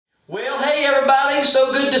everybody,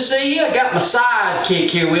 so good to see you. I got my sidekick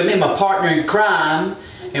here with me, my partner in crime,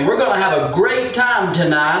 and we're going to have a great time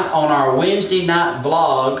tonight on our Wednesday night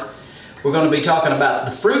vlog. We're going to be talking about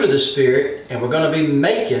the fruit of the Spirit, and we're going to be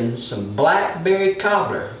making some blackberry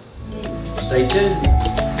cobbler. Stay tuned.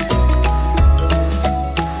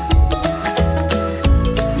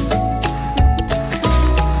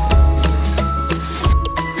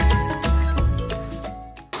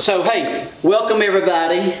 So hey, welcome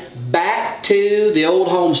everybody back to the old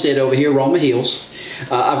homestead over here, Roma Hills.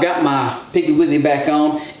 I've got my Piggly Wiggly back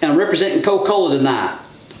on, and I'm representing Coca-Cola tonight.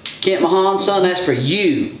 Kent Mahan, son, that's for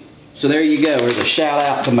you. So there you go. There's a shout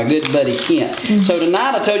out to my good buddy Kent. So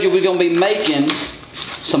tonight I told you we're going to be making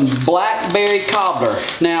some blackberry cobbler.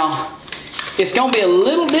 Now, it's going to be a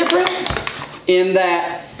little different in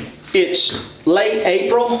that it's late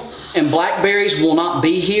April and blackberries will not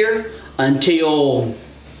be here until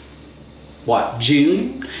what,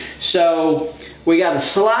 June? So we got a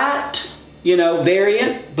slight,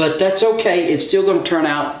 variant, but that's okay. It's still going to turn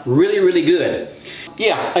out really, really good.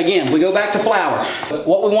 Yeah, again, we go back to flour.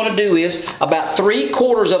 What we want to do is about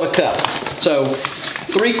 3/4 of a cup. So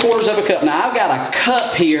 3/4 of a cup. Now I've got a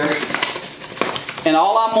cup here, and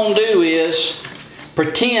all I'm going to do is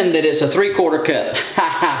pretend that it's a 3/4 cup.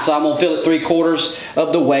 So I'm going to fill it 3/4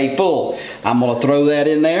 of the way full. I'm going to throw that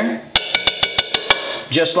in there,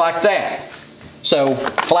 just like that. So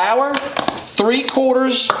flour,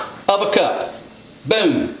 3/4 of a cup.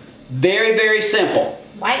 Boom. Very, very simple.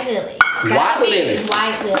 White lily. White lily.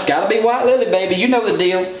 White lily. Gotta be white lily, baby. You know the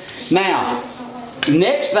deal. Now,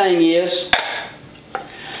 next thing is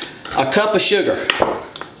a cup of sugar.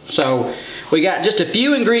 So we got just a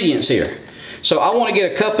few ingredients here. So I want to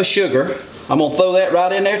get a cup of sugar. I'm gonna throw that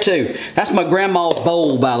right in there too. That's my grandma's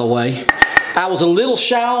bowl, by the way. I was a little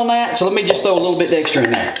shy on that, so let me just throw a little bit extra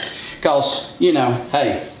in there. Because,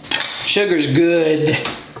 hey, sugar's good.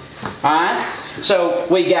 Alright? So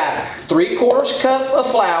we got 3/4 cup of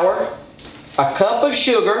flour, a cup of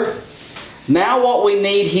sugar. Now what we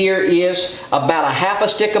need here is about a half a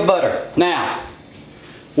stick of butter. Now,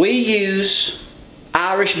 we use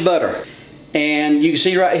Irish butter. And you can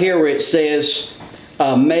see right here where it says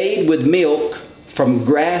made with milk from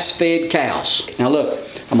grass-fed cows. Now look,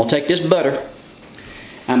 I'm going to take this butter,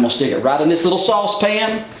 I'm going to stick it right in this little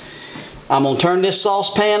saucepan. I'm going to turn this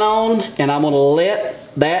saucepan on, and I'm going to let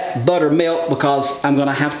that butter melt because I'm going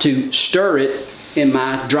to have to stir it in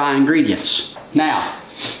my dry ingredients. Now,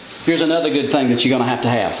 here's another good thing that you're going to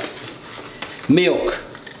have. Milk.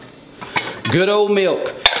 Good old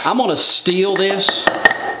milk. I'm going to steal this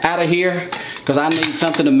out of here because I need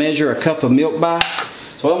something to measure a cup of milk by.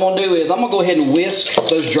 So what I'm going to do is I'm going to go ahead and whisk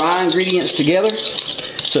those dry ingredients together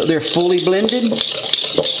so they're fully blended.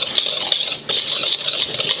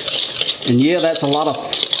 And yeah, that's a lot of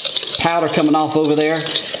powder coming off over there.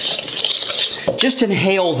 Just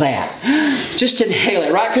inhale that. Just inhale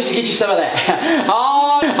it. Right, Chrissy? Get you some of that.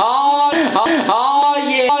 Oh,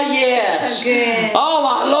 yeah. Oh, yes. Okay. Oh,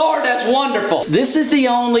 my Lord, that's wonderful. This is the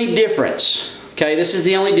only difference. Okay, this is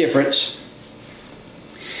the only difference.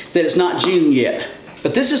 That it's not June yet.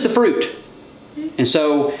 But this is the fruit. And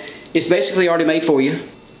so it's basically already made for you.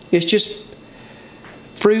 It's just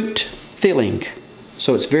fruit filling.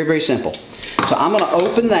 So it's very, very simple. So I'm going to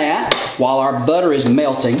open that while our butter is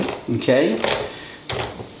melting. Okay.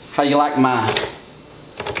 How you like my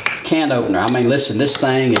can opener? I mean, listen, this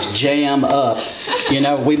thing is jam up.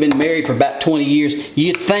 We've been married for about 20 years.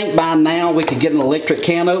 You'd think by now we could get an electric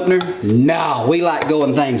can opener? No, we like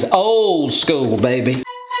going things old school, baby.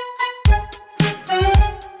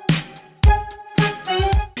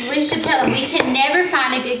 We should tell them we can never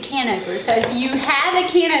find a good can opener. So if you have a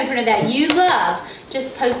can opener that you love,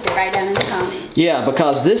 just post it right down in the comments. Yeah,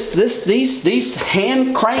 because these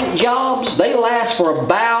hand crank jobs, they last for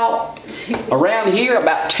about around here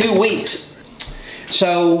about 2 weeks.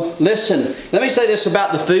 So listen, let me say this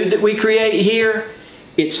about the food that we create here.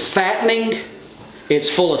 It's fattening, it's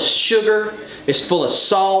full of sugar, it's full of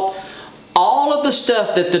salt. All of the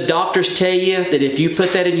stuff that the doctors tell you that if you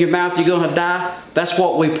put that in your mouth you're gonna die, that's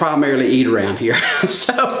what we primarily eat around here.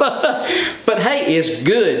 But hey, it's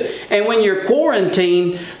good. And when you're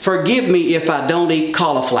quarantined, forgive me if I don't eat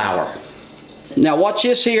cauliflower. Now watch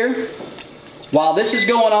this here. While this is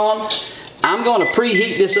going on, I'm gonna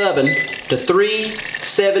preheat this oven to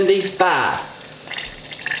 375.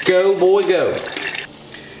 Go, boy, go.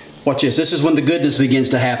 Watch this. This is when the goodness begins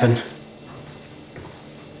to happen.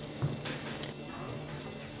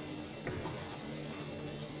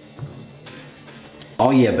 Oh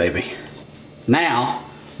yeah, baby. Now,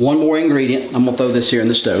 one more ingredient. I'm gonna throw this here in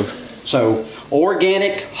the stove. So,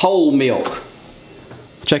 organic whole milk.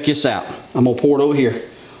 check this out. I'm gonna pour it over here.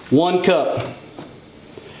 1 cup.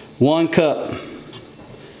 1 cup.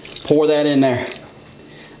 Pour that in there.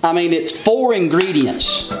 I mean, it's 4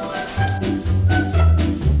 ingredients.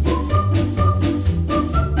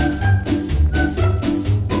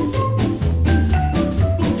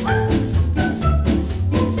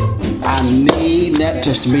 I need that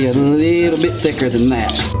just to be a little bit thicker than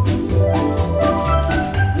that.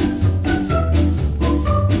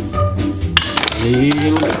 A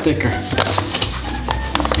little bit thicker.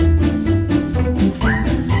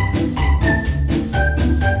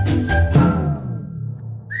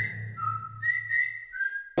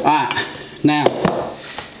 Alright, now,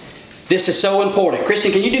 this is so important.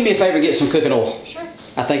 Kristen, can you do me a favor and get some cooking oil? Sure.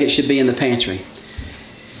 I think it should be in the pantry.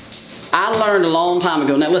 I learned a long time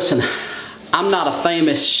ago, now listen, I'm not a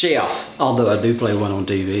famous chef, although I do play one on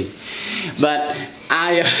TV. But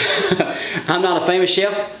I'm not a famous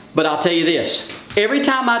chef, but I'll tell you this. Every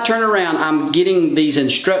time I turn around, I'm getting these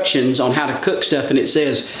instructions on how to cook stuff, and it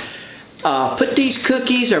says, put these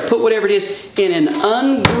cookies or put whatever it is in an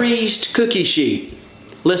ungreased cookie sheet.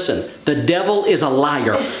 Listen, the devil is a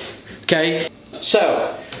liar, okay?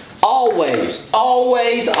 So, always,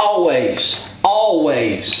 always, always,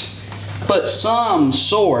 always put some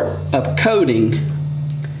sort of coating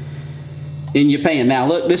in your pan. Now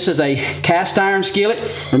look, this is a cast iron skillet.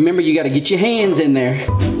 Remember, you got to get your hands in there.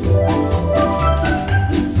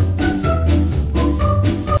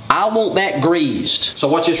 I want that greased. So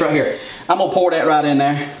watch this right here. I'm gonna pour that right in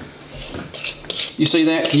there. You see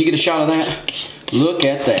that? Can you get a shot of that? Look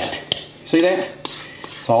at that. See that?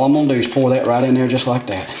 So all I'm gonna do is pour that right in there just like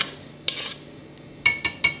that.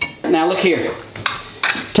 Now look here.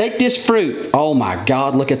 Take this fruit. Oh my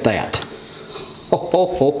God, look at that. Oh,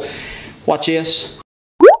 oh, oh. Watch this.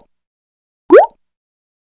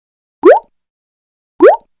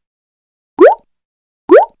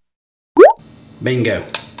 Bingo.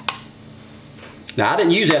 Now I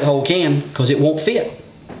didn't use that whole can because it won't fit.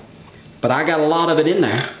 But I got a lot of it in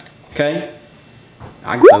there. Okay?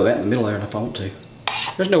 I can throw that in the middle there if I want to.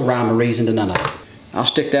 There's no rhyme or reason to none of it. I'll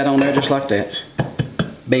stick that on there just like that.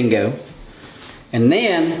 Bingo. And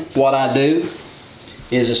then what I do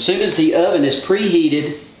is as soon as the oven is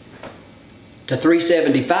preheated to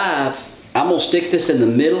 375, I'm going to stick this in the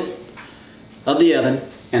middle of the oven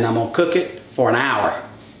and I'm going to cook it for an hour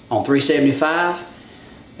on 375.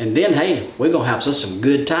 And then, hey, we're going to have some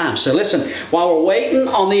good times. So listen, while we're waiting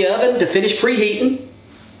on the oven to finish preheating,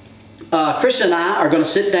 Chris and I are going to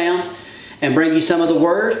sit down and bring you some of the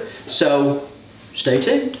word. So stay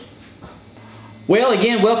tuned. Well,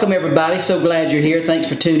 again, welcome everybody. So glad you're here. Thanks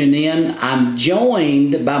for tuning in. I'm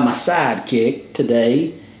joined by my sidekick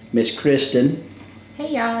today, Miss Kristen.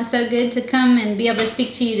 Hey y'all, it's so good to come and be able to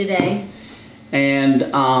speak to you today. And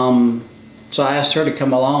so I asked her to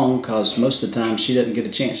come along because most of the time she doesn't get a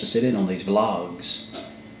chance to sit in on these vlogs.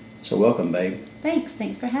 So welcome, babe. Thanks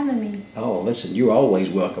for having me. Oh, listen, you're always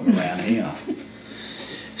welcome around here.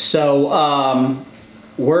 So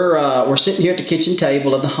we're sitting here at the kitchen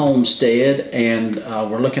table of the homestead, and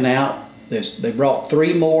we're looking out. They brought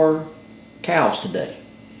 3 more cows today,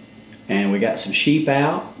 and we got some sheep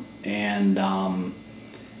out, and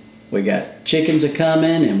we got chickens a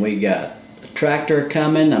coming, and we got a tractor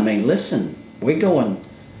coming. I mean, listen, we're going,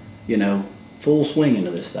 you know, full swing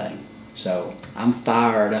into this thing. So I'm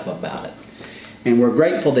fired up about it. And we're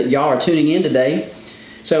grateful that y'all are tuning in today.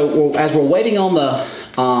 So as we're waiting on the,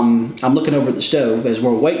 I'm looking over at the stove, as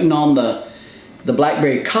we're waiting on the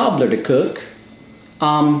Blackberry Cobbler to cook,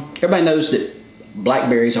 everybody knows that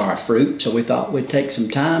blackberries are a fruit, so we thought we'd take some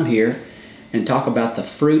time here and talk about the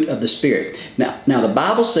fruit of the Spirit. Now the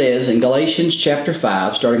Bible says in Galatians chapter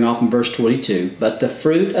 5, starting off in verse 22, but the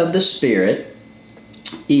fruit of the Spirit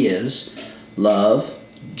is love,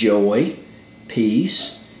 joy,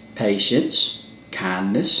 peace, patience,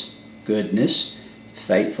 kindness, goodness,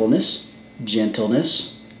 faithfulness,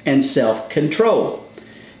 gentleness, and self-control.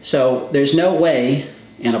 So there's no way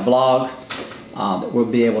in a vlog that we'll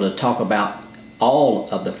be able to talk about all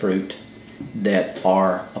of the fruit that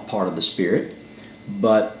are a part of the Spirit,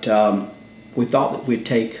 but we thought that we'd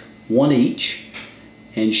take one each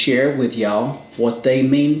and share with y'all what they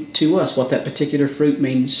mean to us, what that particular fruit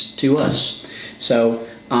means to us. So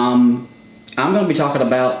I'm going to be talking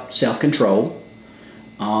about self-control.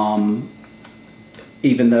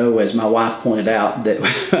 Even though, as my wife pointed out,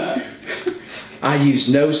 that I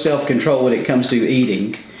use no self-control when it comes to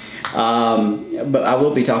eating. But I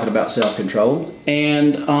will be talking about self-control.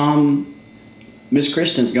 And Miss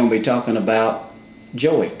Kristen's going to be talking about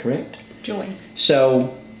joy, correct? Joy.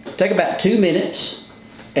 So take about 2 minutes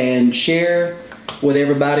and share with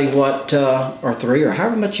everybody what, or 3 or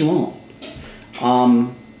however much you want,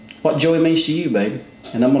 what joy means to you, baby.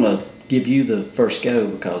 And I'm going to give you the first go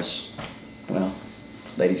because, well,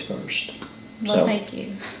 ladies first. Well, so, thank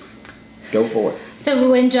you. Go for it.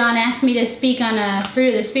 So when John asked me to speak on a fruit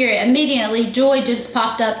of the Spirit, immediately joy just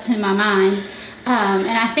popped up to my mind.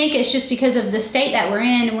 And I think it's just because of the state that we're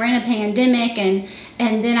in. We're in a pandemic, and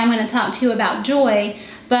then I'm going to talk to you about joy.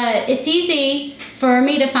 But it's easy for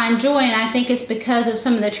me to find joy, and I think it's because of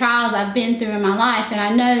some of the trials I've been through in my life. And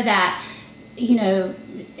I know that, you know,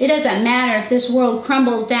 it doesn't matter if this world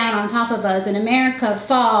crumbles down on top of us and America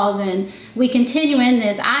falls and we continue in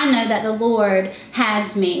this. I know that the Lord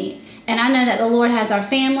has me. And I know that the Lord has our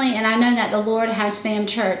family, and I know that the Lord has Fam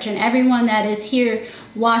Church and everyone that is here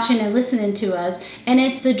watching and listening to us. And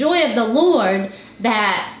it's the joy of the Lord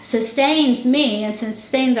that sustains me and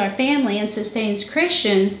sustains our family and sustains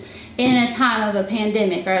Christians in a time of a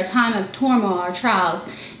pandemic or a time of turmoil or trials.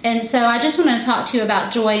 And so I just want to talk to you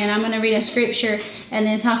about joy, and I'm going to read a scripture and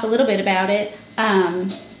then talk a little bit about it.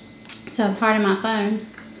 So pardon my phone,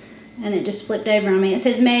 and it just flipped over on me. It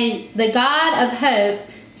says, "May the God of hope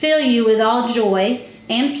fill you with all joy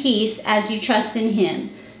and peace as you trust in Him,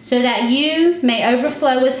 so that you may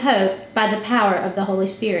overflow with hope by the power of the Holy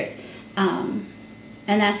Spirit."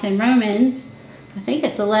 And that's in Romans, I think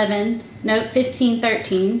it's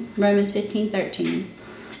 15:13, Romans 15:13.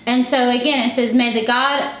 And so again, it says, "May the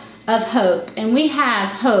God of hope," and we have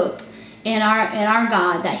hope in our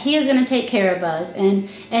God, that He is going to take care of us, and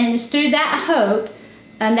it's through that hope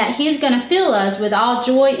that He's going to fill us with all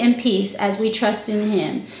joy and peace as we trust in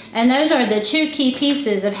Him. And those are the 2 key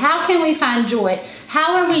pieces of how can we find joy.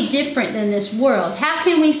 How are we different than this world? How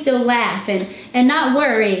can we still laugh and not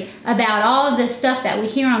worry about all of the stuff that we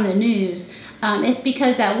hear on the news? It's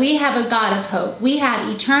because that we have a God of hope. We have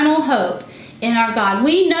eternal hope in our God.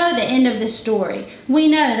 We know the end of the story. We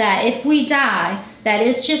know that if we die, that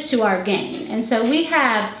it's just to our gain. And so we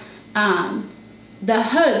have the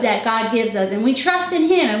hope that God gives us, and we trust in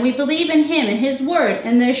Him, and we believe in Him and His Word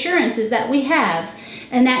and the assurances that we have,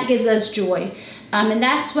 and that gives us joy. And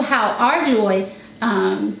that's how our joy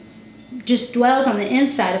just dwells on the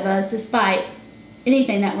inside of us despite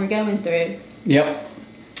anything that we're going through. Yep.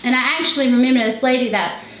 And I actually remember this lady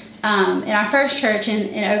that in our first church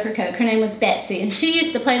in Ocracoke, her name was Betsy, and she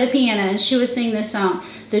used to play the piano, and she would sing this song,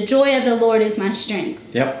 "The joy of the Lord is my strength."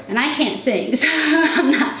 Yep. And I can't sing, so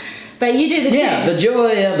I'm not. But you do the Yeah, tune. "The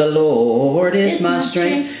joy of the Lord is my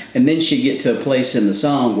strength." And then she'd get to a place in the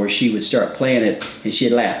song where she would start playing it and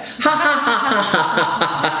she'd laugh. Ha ha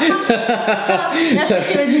ha ha. That's what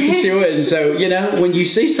she would do. She would. And so, you know, when you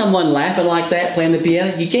see someone laughing like that, playing the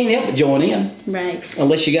piano, you can't help but join in. Right.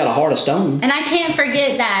 Unless you got a heart of stone. And I can't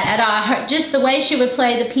forget that at all. Just the way she would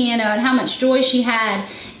play the piano and how much joy she had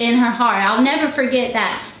in her heart. I'll never forget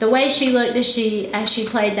that. The way she looked as she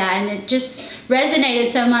played that, and it just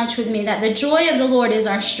resonated so much with me that the joy of the Lord is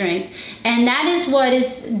our strength. And that is what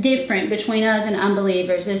is different between us and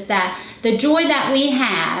unbelievers, is that the joy that we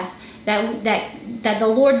have, that the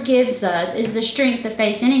Lord gives us, is the strength to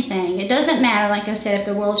face anything. It doesn't matter, like I said, if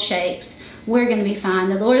the world shakes, we're going to be fine.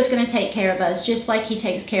 The Lord is going to take care of us just like He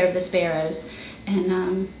takes care of the sparrows.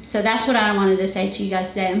 And so that's what I wanted to say to you guys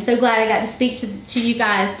today. I'm so glad I got to speak to you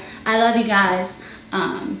guys. I love you guys.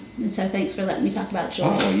 And so thanks for letting me talk about joy.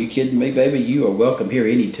 Oh, are you kidding me, baby? You are welcome here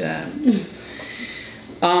anytime.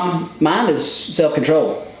 Mine is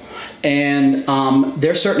self-control. And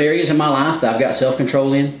there's certain areas in my life that I've got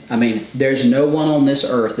self-control in. I mean, there's no one on this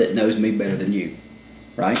earth that knows me better than you.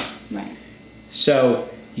 Right? Right. So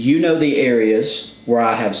you know the areas where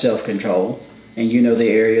I have self-control, and you know the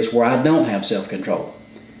areas where I don't have self-control.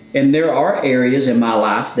 And there are areas in my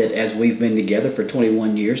life that, as we've been together for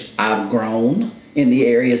 21 years, I've grown in the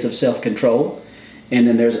areas of self-control. And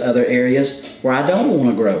then there's other areas where I don't want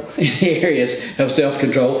to grow in the areas of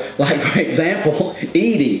self-control. Like, for example,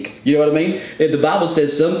 eating. You know what I mean? The Bible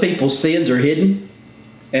says some people's sins are hidden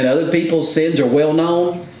and other people's sins are well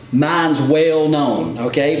known. Mine's well known,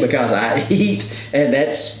 okay? Because I eat, and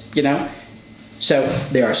that's, you know. So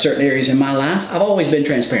there are certain areas in my life. I've always been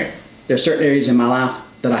transparent. There's certain areas in my life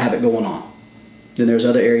that I have it going on. Then there's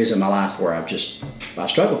other areas in my life where I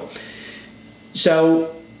struggle.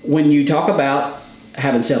 So when you talk about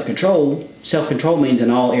having self-control, self-control means in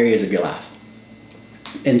all areas of your life.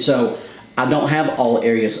 And so I don't have all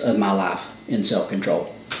areas of my life in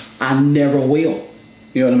self-control. I never will.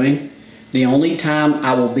 You know what I mean? The only time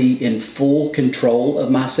I will be in full control of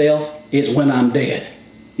myself is when I'm dead.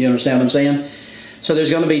 You understand what I'm saying? So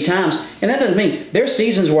there's going to be times, and that doesn't mean, there's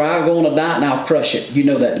seasons where I'll go on a diet and I'll crush it. You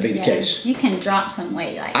know that to be the case. You can drop some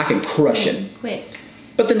weight. Like, I can crush it. Quick.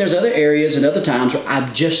 But then there's other areas and other times where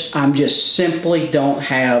I'm just simply don't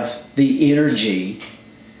have the energy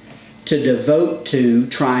to devote to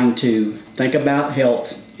trying to think about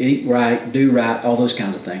health, eat right, do right, all those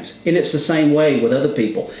kinds of things. And it's the same way with other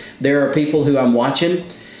people. There are people who I'm watching,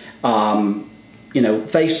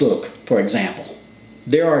 Facebook, for example.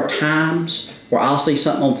 There are times where I'll see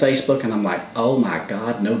something on Facebook and I'm like, oh my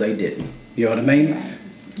God, no they didn't. You know what I mean? Right.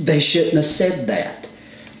 They shouldn't have said that.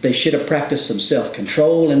 They should have practiced some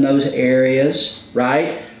self-control in those areas,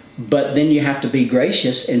 right? But then you have to be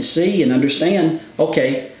gracious and see and understand,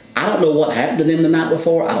 okay, I don't know what happened to them the night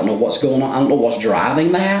before. I don't know what's going on. I don't know what's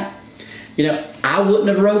driving that. I wouldn't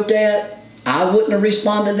have wrote that. I wouldn't have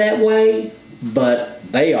responded that way, but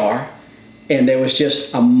they are. And there was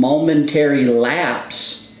just a momentary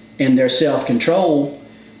lapse in their self-control.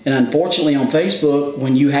 And unfortunately on Facebook,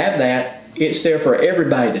 when you have that, it's there for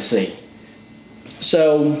everybody to see.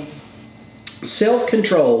 So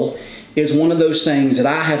self-control is one of those things that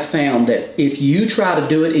I have found that if you try to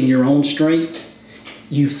do it in your own strength,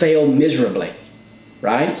 you fail miserably,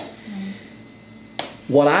 right?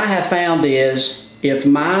 What I have found is if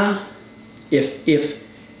my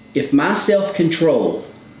self-control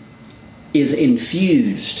is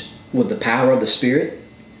infused with the power of the Spirit,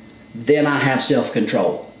 then I have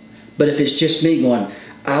self-control. But if it's just me going,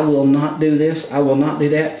 I will not do this, I will not do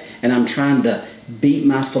that, and I'm trying to beat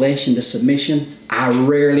my flesh into submission, I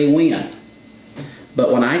rarely win.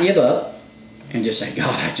 But when I give up and just say,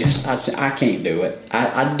 God, I can't do it.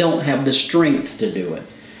 I don't have the strength to do it.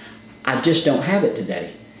 I just don't have it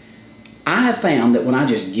today. I have found that when I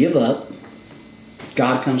just give up,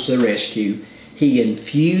 God comes to the rescue. He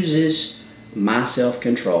infuses my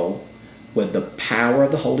self-control with the power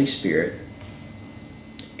of the Holy Spirit,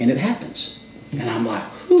 and it happens. And I'm like,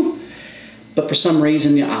 whew. But for some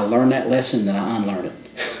reason, I learned that lesson, then I unlearned it.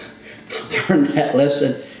 I learned that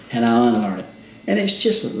lesson, and I unlearned it. And it's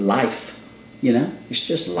just life, It's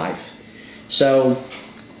just life. So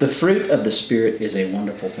the fruit of the Spirit is a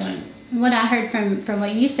wonderful thing. What I heard from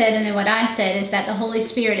what you said and then what I said is that the Holy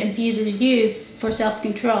Spirit infuses you for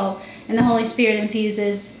self-control, and the Holy Spirit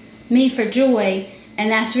infuses me for joy.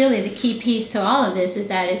 And that's really the key piece to all of this, is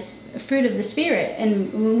that it's the fruit of the Spirit.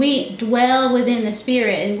 And when we dwell within the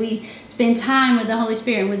Spirit and we spend time with the Holy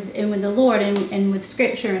Spirit and with the Lord and with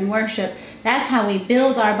Scripture and worship, that's how we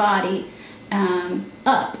build our body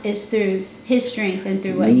up, is through His strength and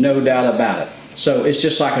through what He No uses. doubt about it. So it's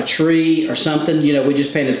just like a tree or something. We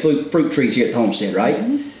just planted fruit trees here at the homestead, right?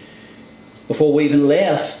 Mm-hmm. Before we even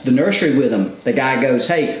left the nursery with them, the guy goes,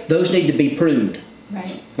 hey, those need to be pruned.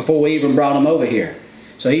 Right. Before we even brought them over here.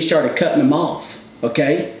 So he started cutting them off,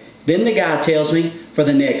 okay? Then the guy tells me, for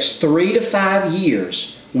the next 3 to 5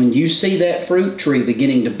 years, when you see that fruit tree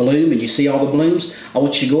beginning to bloom and you see all the blooms, I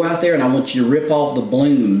want you to go out there and I want you to rip all the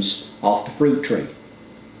blooms off the fruit tree.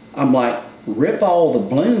 I'm like, rip all the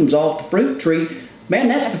blooms off the fruit tree? Man,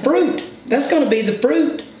 that's the fruit. That's going to be the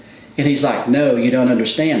fruit. And he's like, no, you don't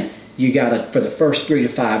understand. You got to, for the first 3 to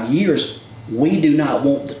 5 years, we do not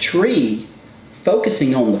want the tree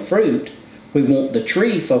focusing on the fruit. We want the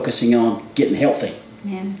tree focusing on getting healthy.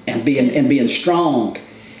 Yeah, and being strong.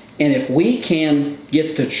 And if we can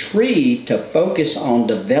get the tree to focus on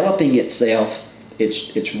developing itself,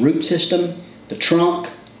 its root system, the trunk,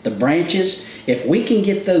 the branches, if we can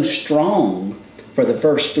get those strong for the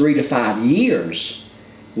first 3 to 5 years,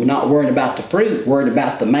 we're not worried about the fruit, worried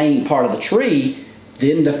about the main part of the tree,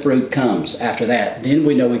 then the fruit comes after that. Then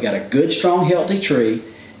we know we got a good, strong, healthy tree,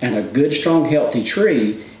 and a good, strong, healthy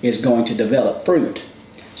tree is going to develop fruit.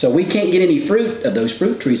 So we can't get any fruit of those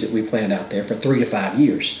fruit trees that we plant out there for 3 to 5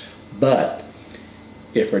 years. But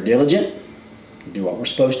if we're diligent, do what we're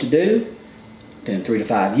supposed to do, then in 3 to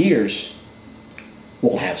 5 years,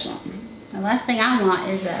 we'll have something. The last thing I want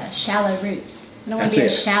is shallow roots. I don't want That's to be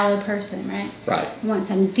it. a shallow person, right? Right. I want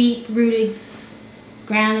some deep-rooted,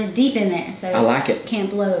 grounded deep in there, so I like it. Can't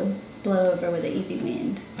blow over with an easy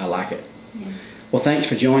wind. I like it. Yeah. Well, thanks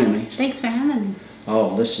for joining me. Thanks for having me. Oh,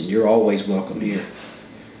 listen, you're always welcome here.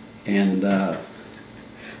 And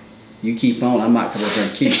you keep on. I might come over there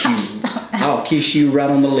and kiss you. I'll kiss you right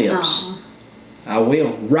on the lips. Aww. I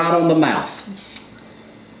will. Right on the mouth.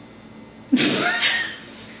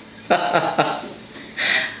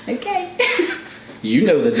 Okay. You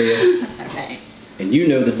know the deal. Okay. And you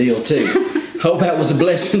know the deal too. Hope that was a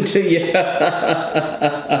blessing to you.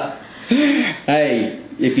 Hey,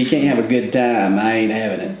 if you can't have a good time, I ain't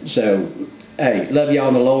having it. So, hey, love y'all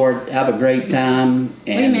in the Lord. Have a great time.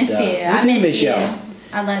 And, we miss you. I miss y'all.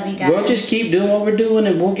 I love you guys. We'll just keep doing what we're doing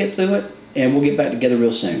and we'll get through it and we'll get back together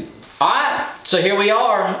real soon. All right. So here we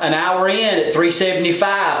are, an hour in at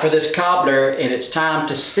 $3.75 for this cobbler, and it's time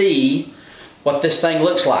to see what this thing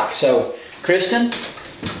looks like. So, Kristen,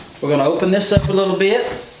 we're gonna open this up a little bit.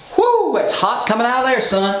 Whoo, it's hot coming out of there,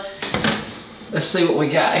 son. Let's see what we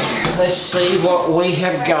got here. Let's see what we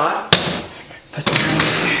have got. Put that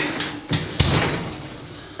in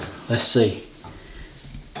there. Let's see.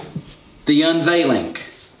 The unveiling.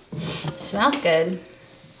 Smells good.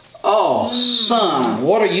 Oh, son,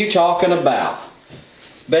 what are you talking about?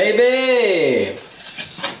 Baby!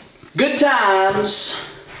 Good times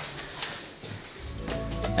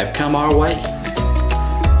have come our way.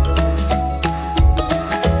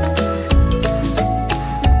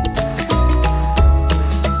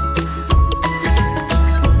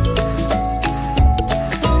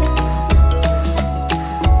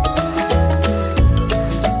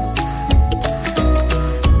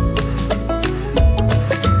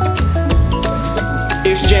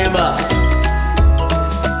 Here's Jam Up.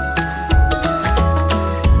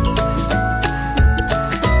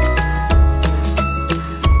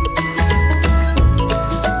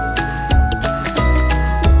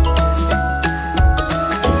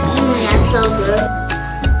 That's so good.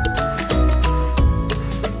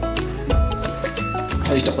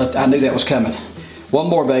 Please don't let, I knew that was coming. One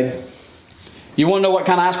more, babe. You want to know what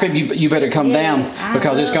kind of ice cream? You better come down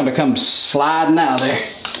because it's going to come sliding out of there.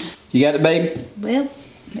 You got it, babe? Well,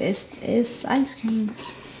 it's ice cream.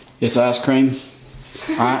 It's ice cream.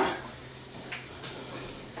 All right.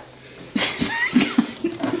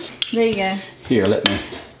 There you go. Here, let me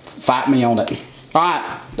fight me on it. All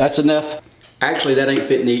right, that's enough. Actually, that ain't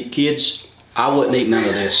fit to eat. Kids, I wouldn't eat none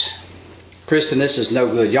of this. Kristen, this is no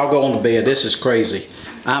good. Y'all go on to bed. This is crazy.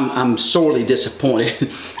 I'm sorely disappointed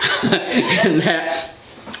in that.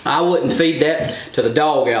 I wouldn't feed that to the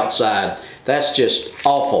dog outside. That's just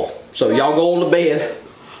awful. So y'all go on to bed.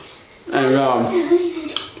 And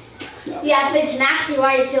yeah, if it's nasty,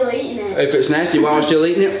 why are you still eating it? if it's nasty, why am I still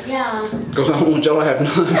eating it? Yeah. Because I don't want y'all to have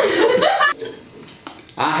none.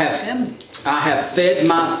 I have fed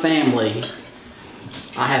my family.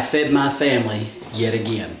 I have fed my family yet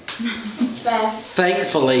again. Best.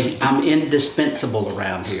 Thankfully, I'm indispensable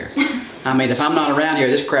around here. I mean, if I'm not around here,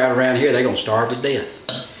 this crowd around here, they're gonna starve to death.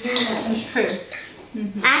 That's true.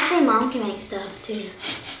 Actually, Mom can make stuff too.